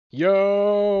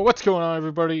Yo, what's going on,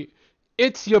 everybody?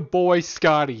 It's your boy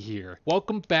Scotty here.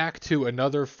 Welcome back to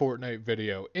another Fortnite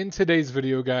video. In today's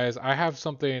video, guys, I have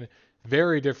something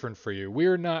very different for you.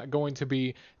 We're not going to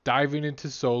be diving into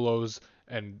solos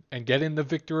and getting the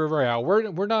victory royale.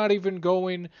 We're not even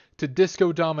going to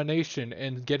disco domination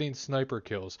and getting sniper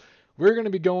kills. We're going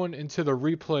to be going into the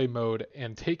replay mode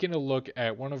and taking a look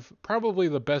at one of probably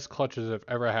the best clutches I've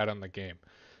ever had on the game.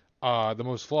 The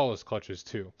most flawless clutches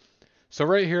too. So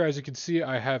right here, as you can see,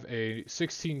 I have a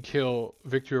 16 kill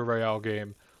victory royale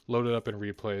game loaded up in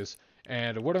replays.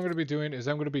 And what I'm going to be doing is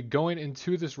I'm going to be going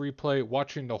into this replay,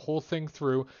 watching the whole thing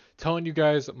through, telling you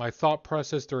guys my thought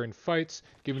process during fights,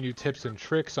 giving you tips and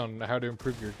tricks on how to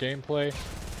improve your gameplay,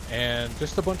 and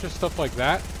just a bunch of stuff like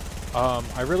that.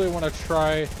 I really want to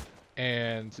try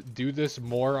and do this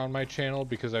more on my channel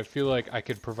because I feel like I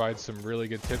could provide some really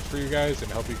good tips for you guys and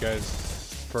help you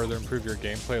guys further improve your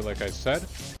gameplay, like I said.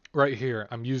 Right here,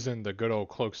 I'm using the good old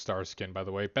Cloak Star skin, by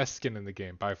the way. Best skin in the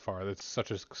game, by far. That's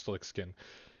such a slick skin.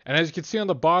 And as you can see on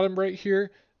the bottom right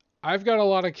here, I've got a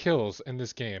lot of kills in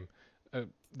this game.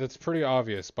 That's pretty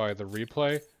obvious by the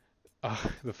replay.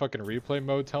 The fucking replay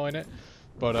mode telling it.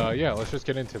 But yeah, let's just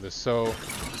get into this. So,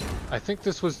 I think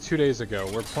this was 2 days ago.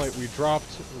 We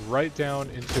dropped right down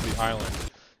into the island.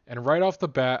 And right off the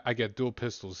bat, I get dual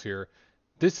pistols here.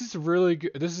 This is really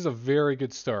good. This is a very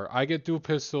good start. I get dual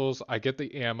pistols, I get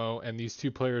the ammo, and these two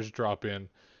players drop in.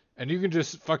 And you can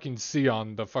just fucking see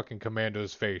on the fucking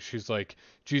commando's face. She's like,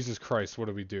 Jesus Christ, what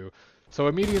do we do? So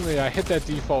immediately I hit that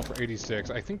default for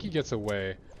 86. I think he gets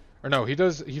away. Or no, he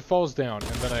falls down,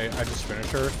 and then I just finish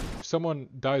her. If someone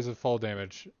dies of fall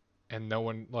damage, and no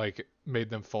one, like,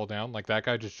 made them fall down, like that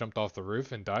guy just jumped off the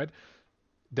roof and died,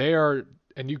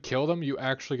 and you kill them, you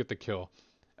actually get the kill.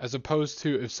 As opposed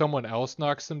to if someone else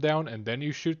knocks them down and then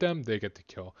you shoot them, they get the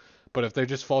kill. But if they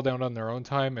just fall down on their own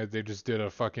time and they just did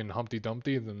a fucking Humpty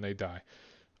Dumpty, then they die.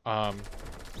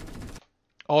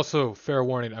 Also, fair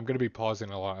warning, I'm going to be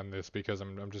pausing a lot on this because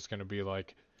I'm just going to be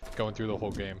like going through the whole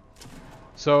game.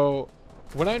 So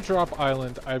when I drop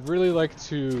island, I really like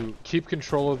to keep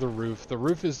control of the roof. The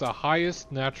roof is the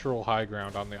highest natural high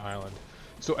ground on the island.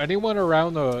 So anyone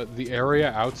around the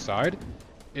area outside,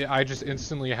 I just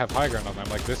instantly have high ground on them.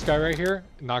 Like this guy right here,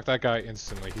 knock that guy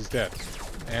instantly. He's dead.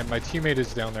 And my teammate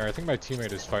is down there. I think my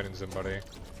teammate is fighting somebody.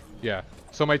 Yeah.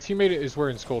 So my teammate is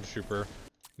wearing Skull Trooper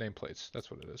nameplates. That's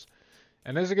what it is.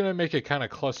 And this is going to make it kind of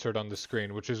clustered on the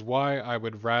screen, which is why I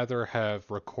would rather have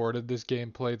recorded this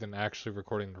gameplay than actually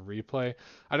recording the replay.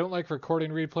 I don't like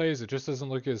recording replays. It just doesn't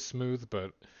look as smooth,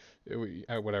 but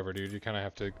whatever, dude. You kind of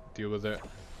have to deal with it.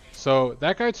 So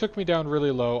that guy took me down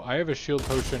really low. I have a shield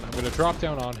potion. I'm going to drop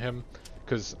down on him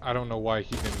because I don't know why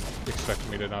he didn't expect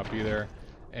me to not be there.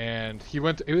 And he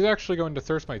was actually going to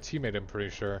thirst my teammate, I'm pretty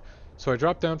sure. So I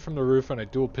dropped down from the roof and I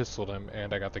dual pistoled him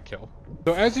and I got the kill.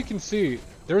 So as you can see,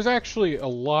 there's actually a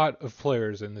lot of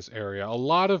players in this area. A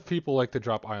lot of people like to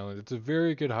drop island. It's a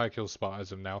very good high kill spot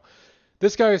as of now.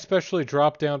 This guy especially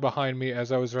dropped down behind me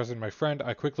as I was resing my friend.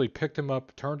 I quickly picked him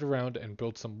up, turned around, and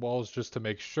built some walls just to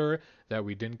make sure that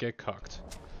we didn't get cucked.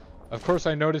 Of course,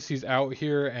 I notice he's out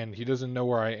here and he doesn't know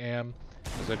where I am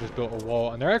as I just built a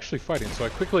wall. And they're actually fighting, so I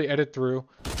quickly edit through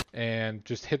and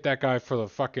just hit that guy for the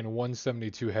fucking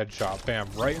 172 headshot. Bam,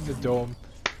 right in the dome.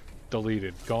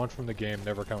 Deleted. Gone from the game,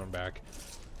 never coming back.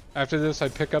 After this, I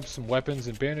pick up some weapons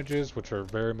and bandages, which are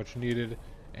very much needed,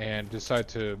 and decide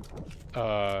to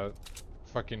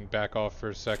fucking back off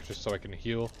for a sec just so I can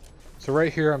heal. So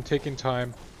right here, I'm taking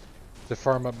time to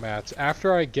farm up mats.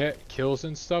 After I get kills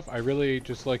and stuff, I really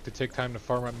just like to take time to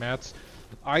farm up mats.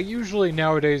 I usually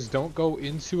nowadays don't go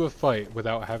into a fight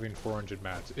without having 400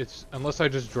 mats. It's unless I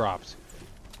just dropped.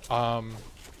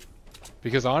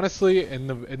 Because honestly, in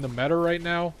the meta right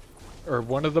now, or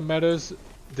one of the metas,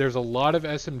 there's a lot of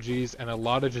SMGs and a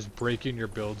lot of just breaking your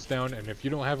builds down. And if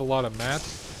you don't have a lot of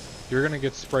mats, you're gonna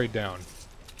get sprayed down.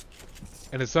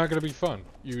 And it's not going to be fun.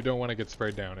 You don't want to get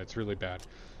sprayed down. It's really bad.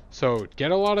 So,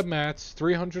 get a lot of mats.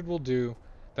 300 will do.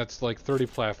 That's like 30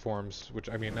 platforms, which,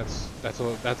 I mean, that's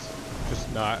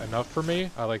just not enough for me.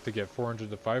 I like to get 400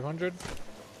 to 500.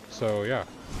 So, yeah.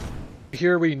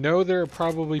 Here we know there are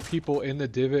probably people in the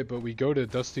divot, but we go to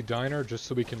Dusty Diner just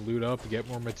so we can loot up, get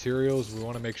more materials. We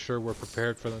want to make sure we're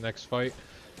prepared for the next fight.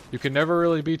 You can never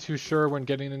really be too sure when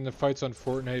getting into fights on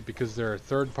Fortnite because there are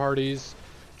third parties,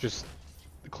 just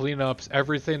cleanups,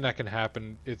 everything that can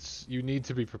happen. You need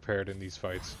to be prepared in these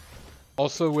fights.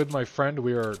 Also, with my friend,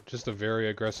 we are just a very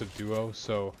aggressive duo,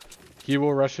 so he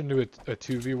will rush into a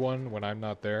 2v1 when I'm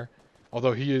not there.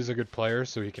 Although he is a good player,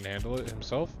 so he can handle it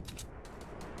himself.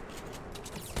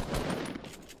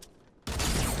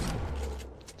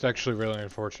 It's actually really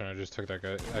unfortunate. I just took that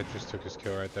guy. I just took his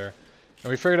kill right there. And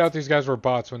we figured out these guys were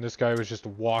bots when this guy was just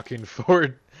walking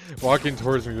forward, walking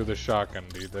towards me with a shotgun,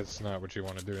 dude. That's not what you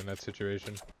want to do in that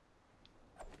situation.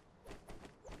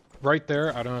 Right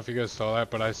there, I don't know if you guys saw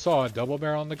that, but I saw a double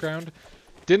barrel on the ground.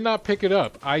 Did not pick it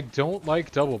up. I don't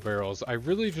like double barrels. I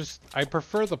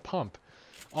prefer the pump.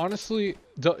 Honestly,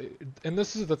 and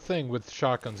this is the thing with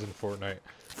shotguns in Fortnite.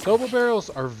 Double barrels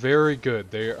are very good.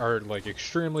 They are like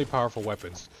extremely powerful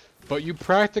weapons. But you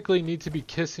practically need to be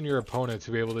kissing your opponent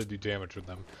to be able to do damage with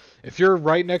them. If you're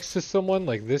right next to someone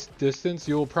like this distance,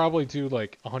 you will probably do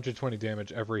like 120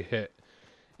 damage every hit.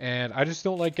 And I just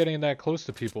don't like getting that close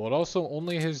to people. It also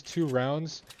only has 2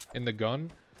 rounds in the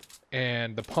gun.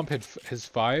 And the pump has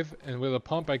 5. And with a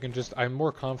pump, I'm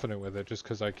more confident with it just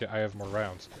because I have more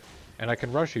rounds. And I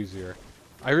can rush easier.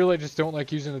 I really just don't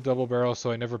like using the double barrel,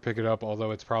 so I never pick it up, although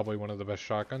it's probably one of the best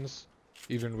shotguns,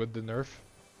 even with the nerf.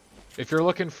 If you're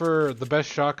looking for the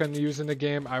best shotgun to use in the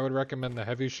game, I would recommend the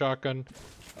heavy shotgun.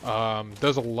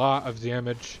 Does a lot of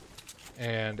damage,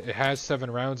 and it has 7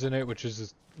 rounds in it, which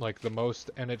is like the most,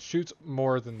 and it shoots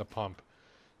more than the pump.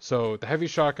 So the heavy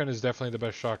shotgun is definitely the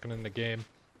best shotgun in the game.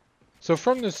 So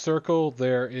from this circle,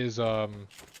 there is a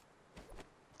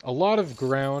lot of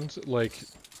ground, like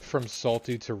from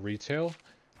salty to retail,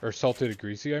 or salty to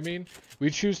greasy, I mean. We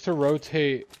choose to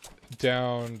rotate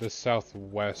down the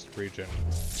southwest region.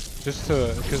 Just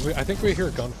to, because I think we hear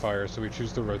gunfire, so we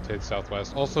choose to rotate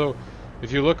southwest. Also,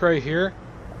 if you look right here,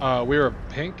 we were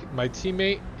pink. My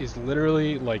teammate is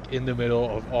literally like in the middle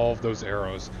of all of those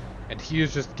arrows, and he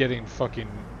is just getting fucking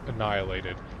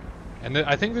annihilated. And then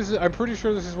I think I'm pretty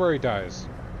sure this is where he dies.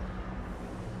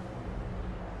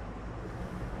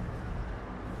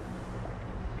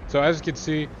 So as you can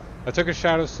see, I took a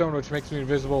shadow stone, which makes me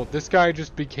invisible. This guy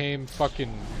just became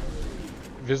fucking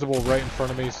visible right in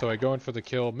front of me, so I go in for the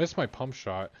kill. Miss my pump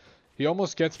shot. He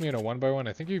almost gets me in a 1-by-1.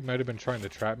 I think he might have been trying to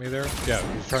trap me there. Yeah,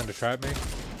 he was trying to trap me.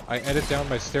 I edit down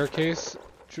my staircase,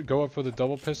 go up for the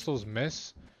double pistols,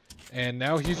 miss. And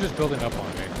now he's just building up on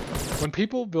me. When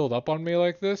people build up on me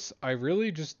like this, I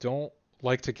really just don't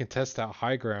like to contest that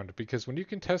high ground, because when you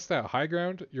contest that high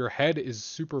ground, your head is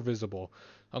super visible.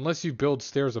 Unless you build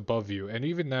stairs above you, and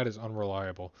even that is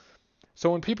unreliable.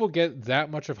 So when people get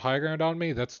that much of high ground on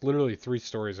me, that's literally 3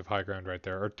 stories of high ground right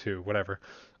there, or 2, whatever.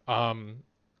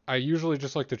 I usually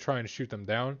just like to try and shoot them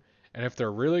down, and if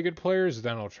they're really good players,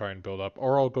 then I'll try and build up,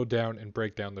 or I'll go down and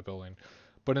break down the building.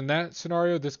 But in that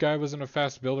scenario, this guy wasn't a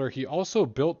fast builder. He also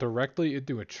built directly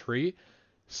into a tree,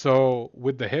 so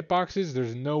with the hitboxes,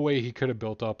 there's no way he could have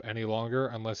built up any longer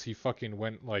unless he fucking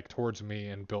went like towards me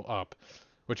and built up,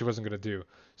 which he wasn't going to do.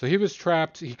 So he was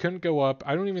trapped. He couldn't go up.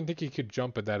 I don't even think he could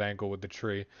jump at that angle with the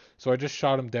tree. So I just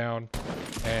shot him down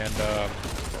and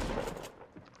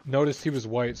noticed he was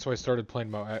white, so I started playing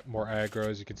more aggro,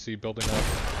 as you can see, building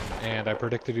up. And I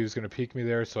predicted he was going to peek me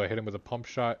there, so I hit him with a pump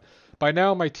shot. By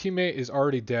now, my teammate is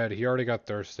already dead. He already got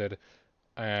thirsted.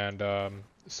 And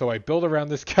so I build around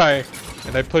this guy,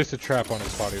 and I placed a trap on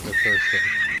his body to thirst him.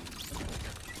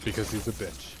 Because he's a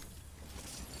bitch.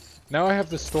 Now I have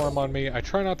the storm on me. I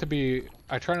try not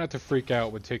to freak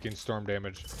out with taking storm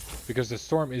damage, because the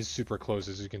storm is super close.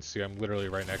 As you can see, I'm literally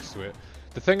right next to it.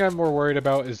 The thing I'm more worried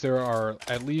about is there are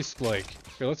at least like,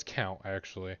 here, let's count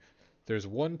actually. There's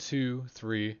 1, 2,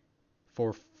 3,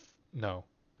 4, no.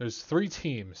 There's 3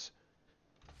 teams.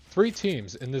 3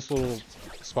 teams in this little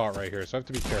spot right here, so I have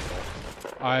to be careful.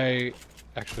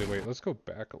 Actually, wait, let's go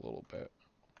back a little bit.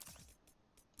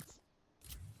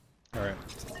 Alright.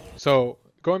 So,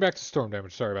 going back to storm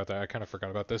damage, sorry about that, I kind of forgot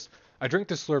about this. I drink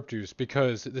the slurp juice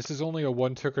because this is only a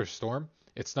 1-ticker storm.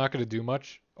 It's not going to do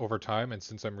much over time, and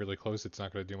since I'm really close, it's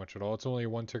not going to do much at all. It's only a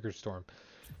 1-ticker storm.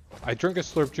 I drink a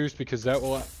slurp juice because a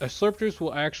slurp juice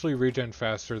will actually regen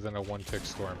faster than a 1-tick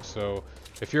storm. So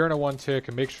if you're in a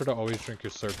 1-tick, make sure to always drink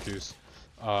your slurp juice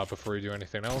before you do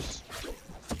anything else.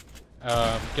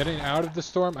 Getting out of the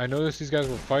storm, I noticed these guys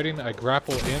were fighting. I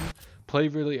grapple in, play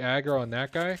really aggro on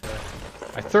that guy.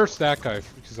 I thirst that guy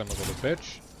because I'm a little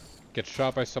bitch. Get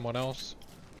shot by someone else.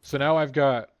 So now I've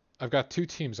got 2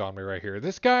 teams on me right here.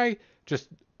 This guy just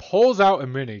pulls out a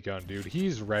minigun, dude.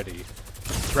 He's ready.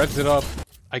 Threads it up.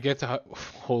 I get to...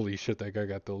 Holy shit, that guy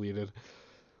got deleted.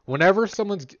 Whenever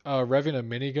someone's revving a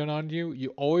minigun on you,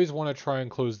 you always want to try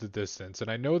and close the distance. And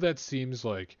I know that seems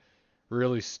like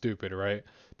really stupid, right?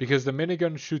 Because the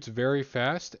minigun shoots very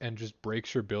fast and just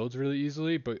breaks your builds really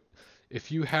easily. But if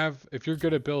you're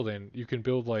good at building, you can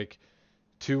build like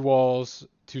 2 walls,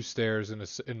 2 stairs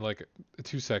in like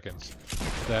 2 seconds.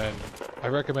 Then I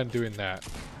recommend doing that.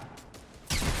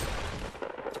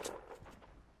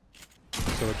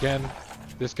 So again,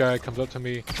 This guy comes up to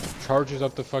me, charges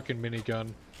up the fucking minigun.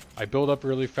 I build up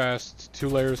really fast, 2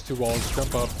 layers, 2 walls,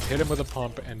 jump up, hit him with a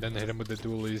pump, and then hit him with the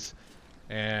dualies.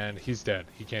 And he's dead.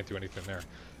 He can't do anything there.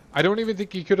 I don't even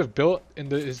think he could have built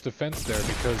into his defense there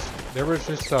because there was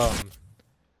just,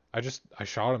 I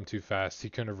shot him too fast.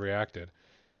 He couldn't have reacted.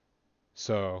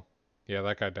 So, yeah,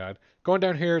 that guy died. Going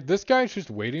down here, this guy's just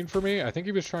waiting for me. I think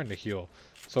he was trying to heal.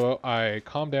 So I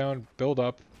calm down, build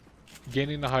up,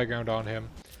 gaining the high ground on him.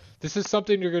 This is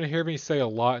something you're going to hear me say a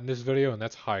lot in this video, and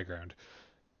that's high ground.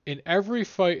 In every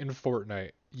fight in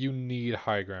Fortnite, you need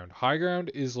high ground. High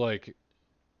ground is like,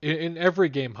 in every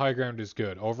game, high ground is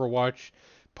good. Overwatch,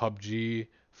 PUBG,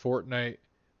 Fortnite,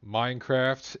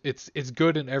 Minecraft, it's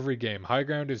good in every game. High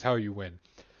ground is how you win.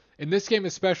 In this game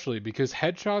especially, because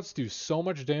headshots do so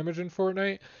much damage in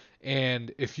Fortnite,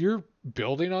 and if you're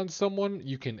building on someone,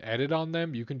 you can edit on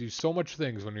them. You can do so much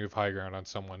things when you have high ground on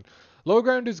someone. Low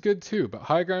ground is good too, but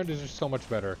high ground is just so much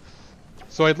better.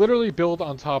 So I literally build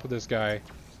on top of this guy,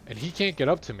 and he can't get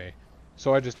up to me.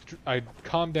 So I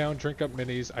calm down, drink up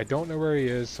minis. I don't know where he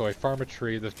is, so I farm a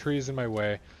tree. The tree is in my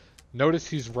way. Notice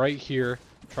he's right here,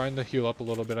 trying to heal up a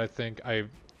little bit, I think. I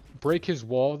break his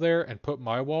wall there and put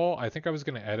my wall. I think I was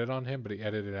going to edit on him, but he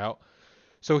edited out.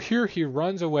 So here he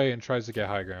runs away and tries to get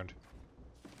high ground.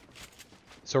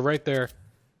 So right there,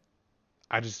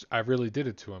 I really did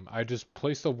it to him. I just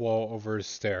placed a wall over his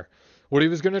stair. What he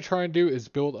was going to try and do is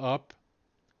build up.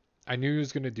 I knew he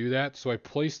was going to do that, so I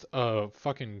placed a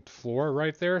fucking floor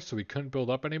right there so he couldn't build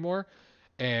up anymore.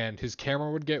 And his camera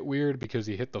would get weird because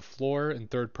he hit the floor in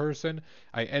third person.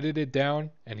 I edited down,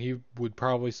 and he would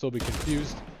probably still be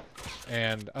confused.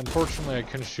 And unfortunately, I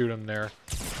couldn't shoot him there.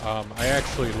 I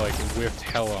actually, like, whiffed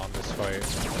hella on this fight.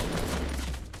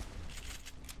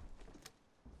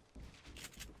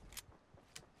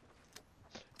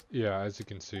 Yeah, as you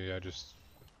can see,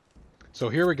 So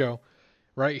here we go.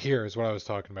 Right here is what I was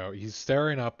talking about. He's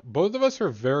staring up. Both of us are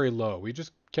very low. We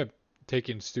just kept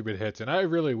taking stupid hits, and I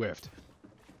really whiffed.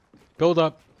 Build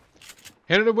up.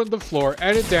 Hit it with the floor.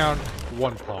 Edit down.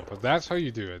 1 pump. That's how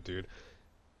you do it, dude.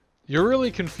 You're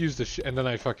really confused as shit. And then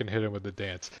I fucking hit him with the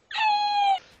dance.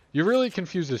 You really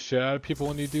confuse the shit out of people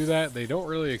when you do that. They don't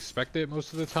really expect it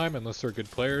most of the time unless they're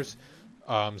good players.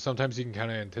 Sometimes you can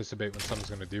kind of anticipate when someone's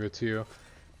going to do it to you.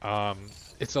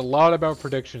 It's a lot about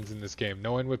predictions in this game,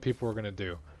 knowing what people are going to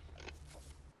do.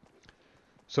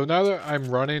 So now that I'm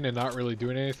running and not really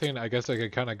doing anything, I guess I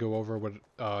could kind of go over what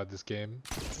I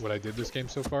did this game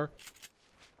so far.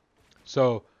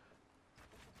 So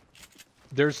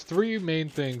there's 3 main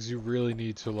things you really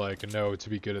need to like know to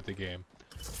be good at the game.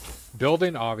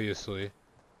 Building, obviously.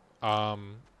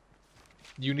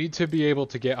 You need to be able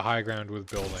to get high ground with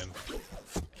building.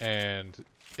 And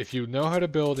if you know how to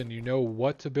build and you know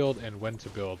what to build and when to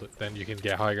build, then you can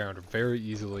get high ground very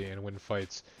easily and win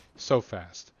fights so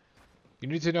fast. You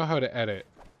need to know how to edit.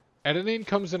 Editing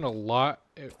comes in a lot.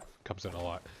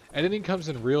 Editing comes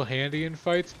in real handy in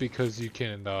fights because you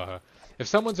can, if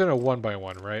someone's in a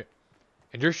 1v1, right?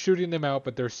 And you're shooting them out,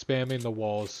 but they're spamming the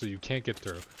walls so you can't get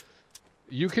through.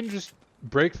 You can just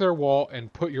break their wall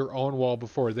and put your own wall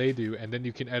before they do, and then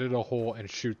you can edit a hole and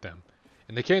shoot them.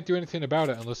 And they can't do anything about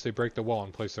it unless they break the wall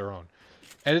and place their own.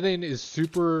 Editing is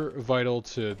super vital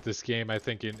to this game, I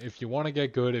think. And if you want to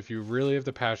get good, if you really have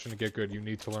the passion to get good, you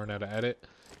need to learn how to edit.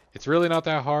 It's really not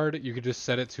that hard. You can just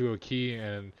set it to a key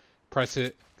and press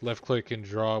it, left click and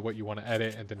draw what you want to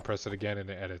edit, and then press it again and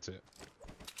it edits it.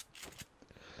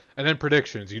 And then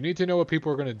predictions. You need to know what people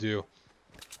are going to do.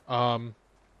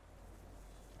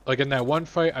 Like in that one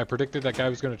fight, I predicted that guy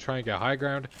was going to try and get high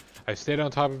ground. I stayed on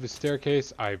top of his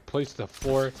staircase. I placed the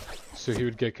floor so he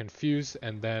would get confused,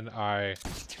 and then I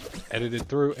edited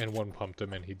through and 1 pumped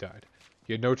him and he died.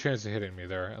 He had no chance of hitting me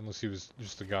there unless he was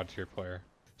just a god tier player.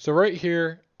 So right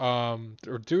here,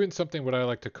 we're doing something what I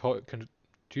like to call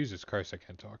Jesus Christ, I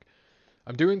can't talk.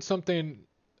 I'm doing something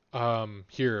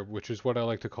here, which is what I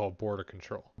like to call border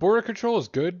control. Border control is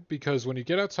good because when you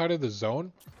get outside of the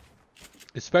zone,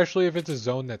 especially if it's a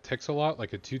zone that ticks a lot,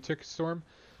 like a 2-tick storm,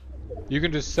 you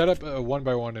can just set up a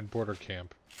 1x1 and border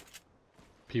camp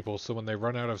people, so when they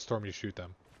run out of storm, you shoot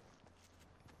them.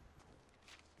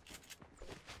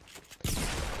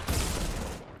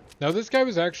 Now this guy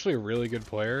was actually a really good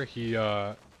player. He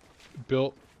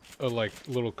built a like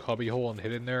little cubby hole and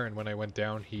hid in there, and when I went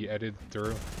down, he edited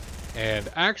through. And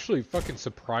actually fucking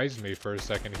surprised me for a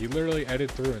second. He literally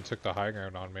edited through and took the high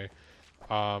ground on me.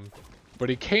 But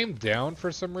he came down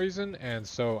for some reason, and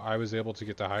so I was able to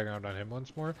get the high ground on him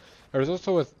once more. There was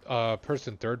also a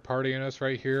person third party in us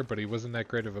right here, but he wasn't that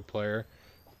great of a player.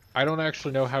 I don't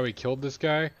actually know how he killed this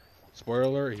guy. Spoiler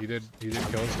alert, he did kill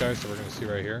this guy, so we're going to see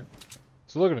right here.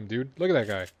 So look at him, dude. Look at that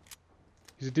guy.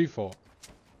 He's a default.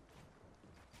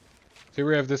 So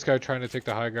we have this guy trying to take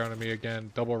the high ground on me again,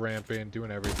 double ramping,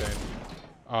 doing everything.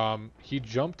 He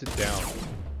jumped down.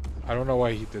 I don't know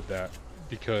why he did that,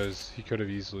 because he could have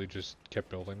easily just kept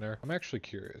building there. I'm actually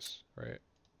curious, right?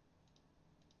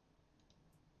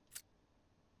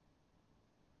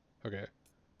 Okay.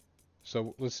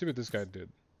 So let's see what this guy did.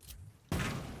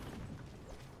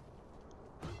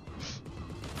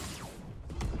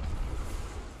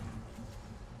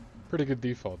 Pretty good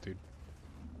default, dude.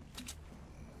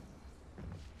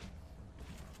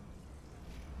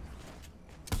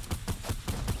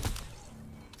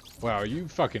 Wow, you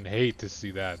fucking hate to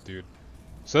see that, dude.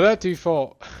 So that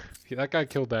default, that guy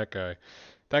killed that guy.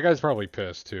 That guy's probably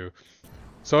pissed, too.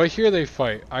 So I hear they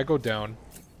fight. I go down.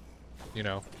 You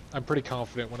know, I'm pretty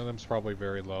confident one of them's probably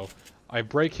very low. I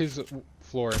break his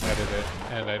floor and edit it,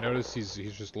 and I notice he's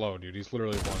just low, dude. He's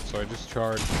literally one. So I just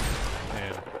charge,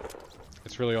 and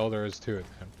it's really all there is to it,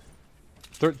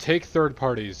 man. Take third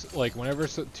parties. Like, whenever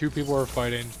two people are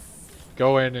fighting,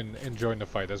 go in and join the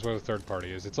fight. That's what a third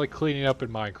party is. It's like cleaning up in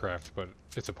Minecraft, but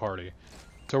it's a party.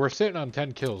 So we're sitting on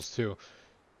 10 kills, too.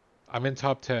 I'm in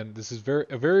top 10. This is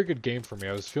a very good game for me.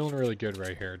 I was feeling really good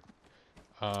right here.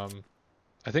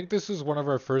 I think this is one of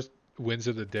our first wins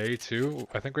of the day, too.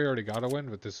 I think we already got a win,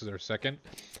 but this is our second.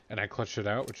 And I clutched it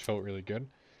out, which felt really good.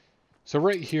 So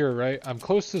right here, right, I'm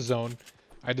close to zone.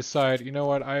 I decide, you know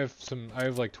what, I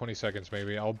have like 20 seconds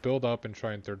maybe. I'll build up and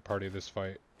try and third party this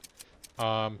fight.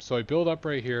 So I build up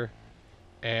right here,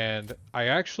 and I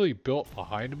actually built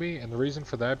behind me, and the reason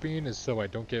for that being is so I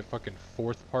don't get fucking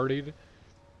fourth partied,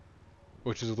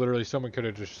 which is literally someone could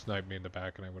have just sniped me in the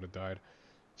back and I would have died.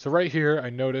 So right here, I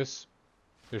notice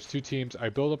there's two teams. I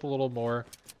build up a little more,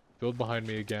 build behind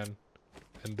me again,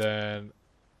 and then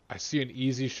I see an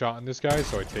easy shot on this guy,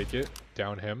 so I take it,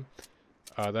 down him.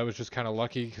 That was just kind of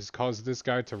lucky because it caused this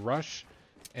guy to rush,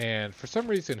 and for some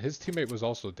reason his teammate was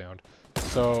also downed.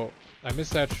 So I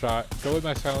missed that shot, go with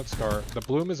my Silent Scar. The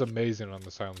bloom is amazing on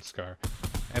the Silent Scar.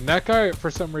 And that guy,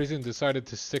 for some reason, decided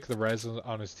to stick the res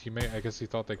on his teammate. I guess he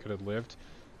thought they could have lived,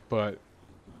 but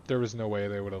there was no way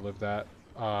they would have lived that.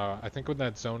 I think when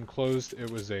that zone closed, it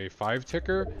was a 5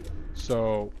 ticker,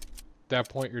 so at that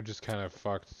point you're just kind of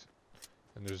fucked,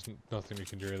 and there's nothing you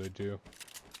can really do.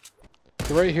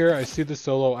 So right here, I see the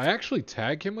solo. I actually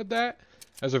tag him with that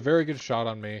as a very good shot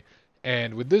on me.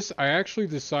 And with this, I actually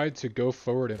decide to go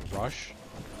forward and rush.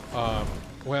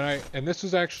 And this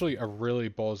was actually a really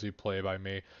ballsy play by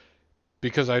me,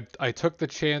 because I took the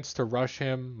chance to rush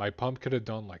him. My pump could have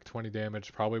done like 20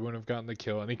 damage, probably wouldn't have gotten the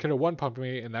kill, and he could have one pumped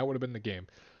me, and that would have been the game.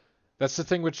 That's the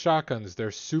thing with shotguns.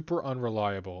 They're super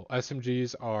unreliable.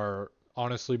 SMGs are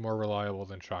honestly more reliable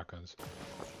than shotguns.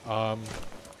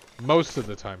 Most of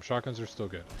the time, shotguns are still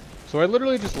good. So I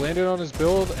literally just landed on his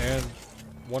build and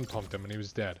one pumped him and he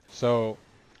was dead. So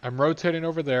I'm rotating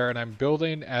over there and I'm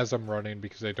building as I'm running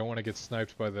because I don't want to get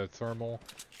sniped by the thermal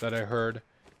that I heard.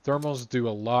 Thermals do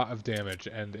a lot of damage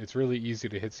and it's really easy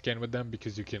to hit scan with them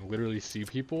because you can literally see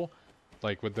people,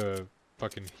 like with the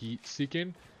fucking heat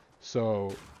seeking.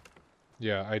 So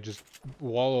yeah, I just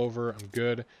wall over. I'm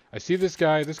good. I see this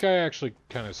guy. This guy actually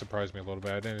kind of surprised me a little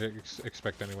bit. I didn't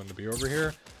expect anyone to be over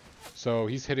here. So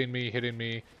he's hitting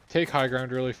me. Take high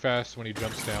ground really fast when he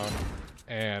jumps down.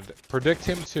 And predict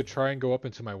him to try and go up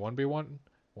into my 1v1.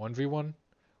 1v1?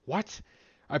 What?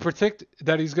 I predict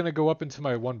that he's going to go up into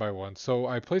my 1x1. So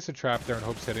I place a trap there in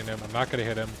hopes hitting him. I'm not going to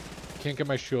hit him. Can't get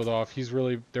my shield off.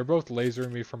 They're both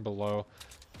lasering me from below.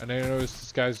 And I notice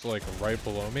this guy's like right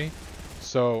below me.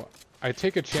 So I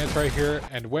take a chance right here.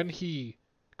 And when he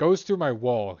goes through my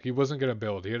wall, he wasn't going to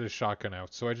build. He had his shotgun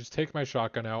out. So I just take my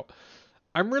shotgun out.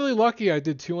 I'm really lucky I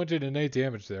did 208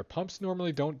 damage there. Pumps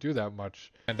normally don't do that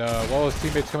much. And while his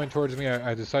teammate's coming towards me,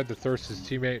 I decide to thirst his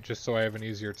teammate just so I have an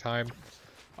easier time.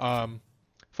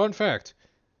 Fun fact,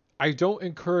 I don't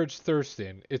encourage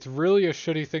thirsting. It's really a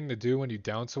shitty thing to do when you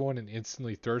down someone and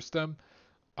instantly thirst them.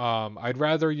 I'd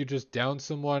rather you just down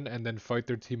someone and then fight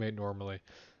their teammate normally.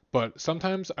 But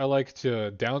sometimes I like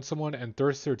to down someone and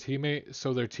thirst their teammate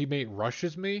so their teammate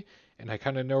rushes me and I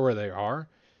kind of know where they are.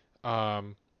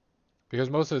 Because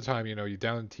most of the time, you know, you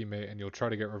down a teammate and you'll try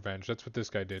to get revenge. That's what this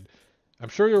guy did. I'm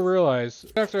sure you'll realize,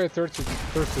 after I thirsted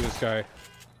this guy,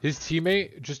 his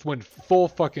teammate just went full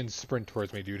fucking sprint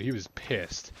towards me, dude. He was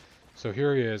pissed. So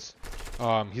here he is.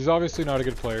 He's obviously not a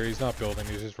good player. He's not building.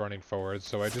 He's just running forward.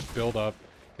 So I just build up,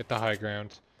 get the high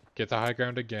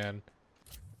ground again.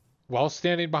 While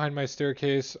standing behind my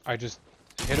staircase, I just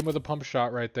hit him with a pump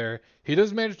shot right there. He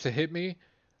does manage to hit me.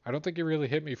 I don't think he really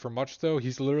hit me for much, though.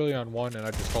 He's literally on one, and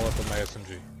I just follow up with my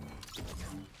SMG.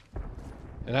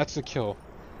 And that's the kill.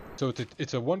 So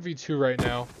it's a 1v2 right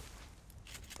now.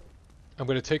 I'm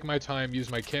going to take my time, use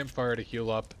my campfire to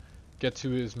heal up, get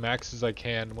to as max as I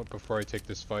can before I take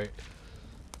this fight.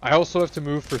 I also have to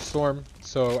move for Storm,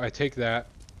 so I take that.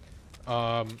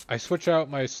 I switch out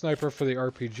my sniper for the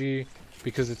RPG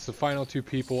because it's the final two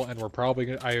people, and we're probably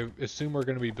gonna, I assume we're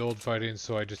going to be build fighting,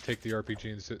 so I just take the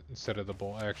RPG instead of the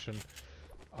bolt action.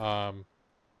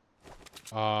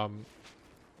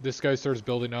 This guy starts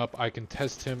building up. I can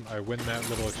test him. I win that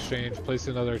little exchange. Place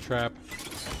another trap.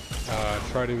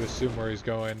 Try to assume where he's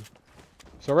going.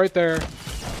 So right there,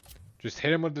 just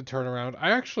hit him with the turnaround.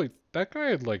 That guy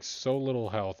had like so little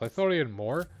health. I thought he had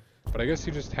more, but I guess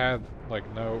he just had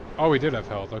like no. Oh, he did have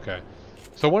health. Okay.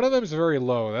 So one of them is very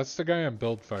low. That's the guy I'm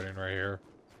build fighting right here.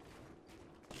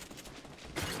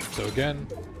 So again,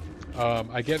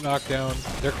 I get knocked down.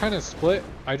 They're kind of split.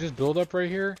 I just build up right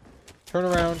here. Turn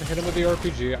around, hit him with the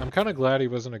RPG. I'm kind of glad he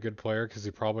wasn't a good player because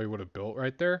he probably would have built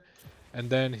right there. And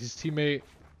then his teammate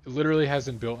literally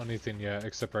hasn't built anything yet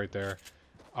except right there.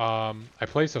 I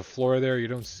place a floor there. You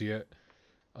don't see it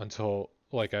until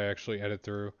like I actually edit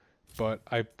through. But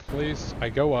I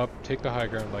go up, take the high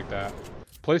ground like that.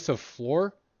 Place a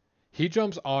floor. He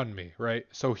jumps on me, right?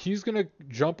 So he's going to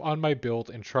jump on my build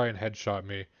and try and headshot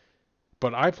me.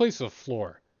 But I place a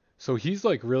floor. So he's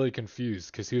like really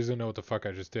confused because he doesn't know what the fuck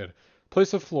I just did.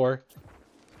 Place a floor.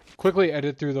 Quickly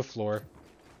edit through the floor.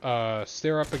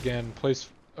 Stare up again. Place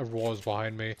a walls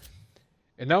behind me.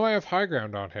 And now I have high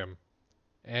ground on him.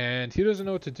 And he doesn't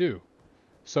know what to do.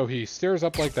 So he stares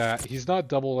up like that. He's not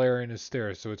double layering his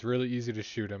stairs, so it's really easy to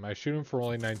shoot him. I shoot him for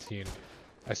only 19.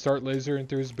 I start lasering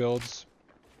through his builds.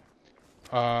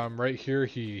 Right here,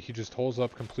 he just holds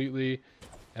up completely.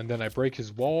 And then I break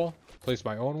his wall. Place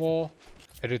my own wall.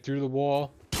 Edit through the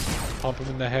wall. Pump him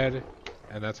in the head.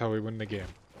 And that's how we win the game.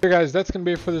 Okay guys, that's going to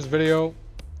be it for this video.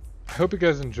 I hope you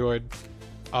guys enjoyed.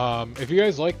 If you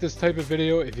guys like this type of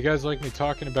video, if you guys like me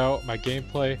talking about my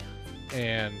gameplay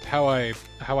and how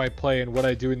I play and what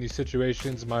I do in these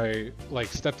situations, my like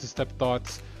step-to-step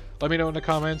thoughts, let me know in the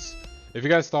comments. If you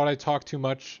guys thought I talked too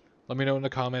much, let me know in the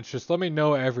comments. Just let me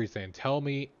know everything. Tell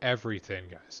me everything,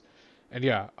 guys. And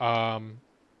yeah,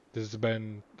 this has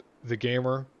been The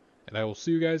Gamer, and I will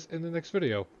see you guys in the next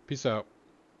video. Peace out.